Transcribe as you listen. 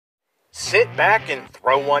Sit back and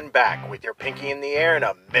throw one back with your pinky in the air and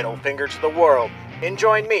a middle finger to the world, and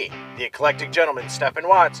join me, the eclectic gentleman Stephen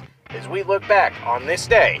Watts, as we look back on this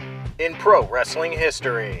day in pro wrestling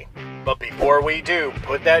history. But before we do,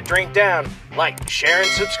 put that drink down, like, share,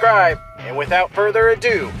 and subscribe, and without further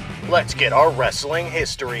ado, let's get our wrestling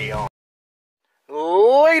history on.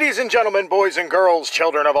 Ladies and gentlemen, boys and girls,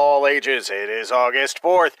 children of all ages, it is August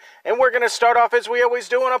 4th, and we're going to start off as we always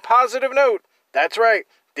do on a positive note. That's right,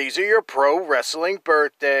 these are your pro wrestling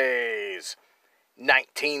birthdays.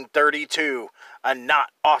 1932, a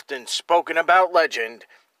not often spoken about legend,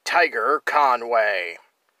 Tiger Conway.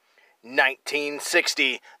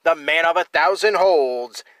 1960, the man of 1,000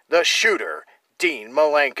 holds, the shooter, Dean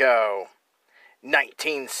Malenko.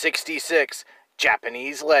 1966,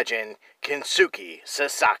 Japanese legend, Kensuke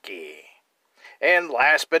Sasaki. And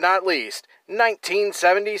last but not least,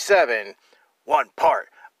 1977, one part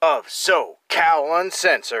of SoCal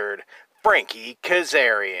Uncensored, Frankie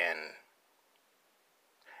Kazarian.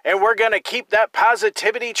 And we're going to keep that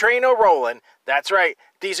positivity train a-rolling. That's right,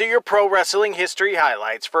 these are your pro wrestling history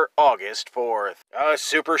highlights for August 4th. A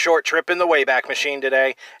super short trip in the Wayback Machine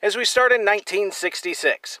today, as we start in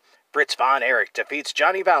 1966. Fritz Von Erich defeats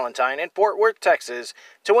Johnny Valentine in Fort Worth, Texas,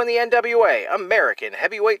 to win the NWA American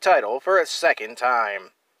Heavyweight title for a second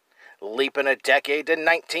time. Leaping a decade to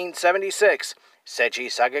 1976, Seiji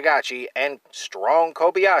Sagagachi and Strong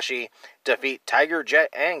Kobayashi defeat Tiger Jet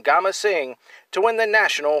and Gama Singh to win the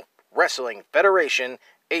National Wrestling Federation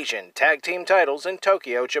Asian Tag Team titles in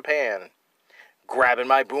Tokyo, Japan. Grabbing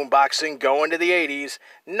my boombox and going to the 80s,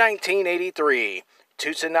 1983,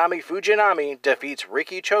 Tsunami Fujinami defeats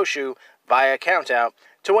Riki Choshu via countout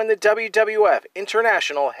to win the WWF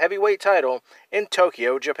International Heavyweight title in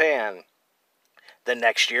Tokyo, Japan. The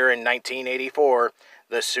next year in 1984,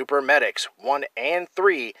 the Super Medics 1 and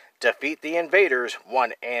 3 defeat the Invaders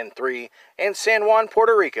 1 and 3 and San Juan,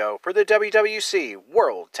 Puerto Rico for the WWC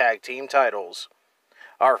World Tag Team titles.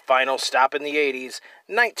 Our final stop in the 80s,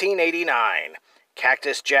 1989.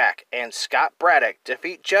 Cactus Jack and Scott Braddock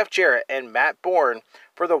defeat Jeff Jarrett and Matt Bourne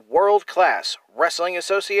for the World Class Wrestling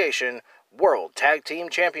Association World Tag Team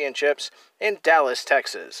Championships in Dallas,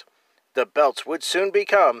 Texas. The belts would soon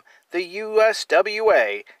become the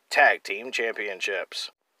USWA Tag Team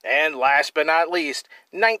Championships. And last but not least,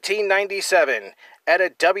 1997, at a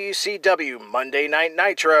WCW Monday Night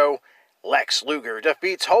Nitro, Lex Luger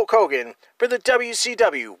defeats Hulk Hogan for the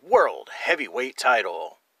WCW World Heavyweight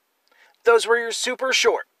title. Those were your super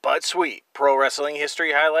short but sweet pro wrestling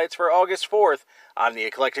history highlights for August 4th. I'm the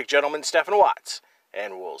eclectic gentleman Stephen Watts,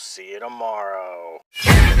 and we'll see you tomorrow.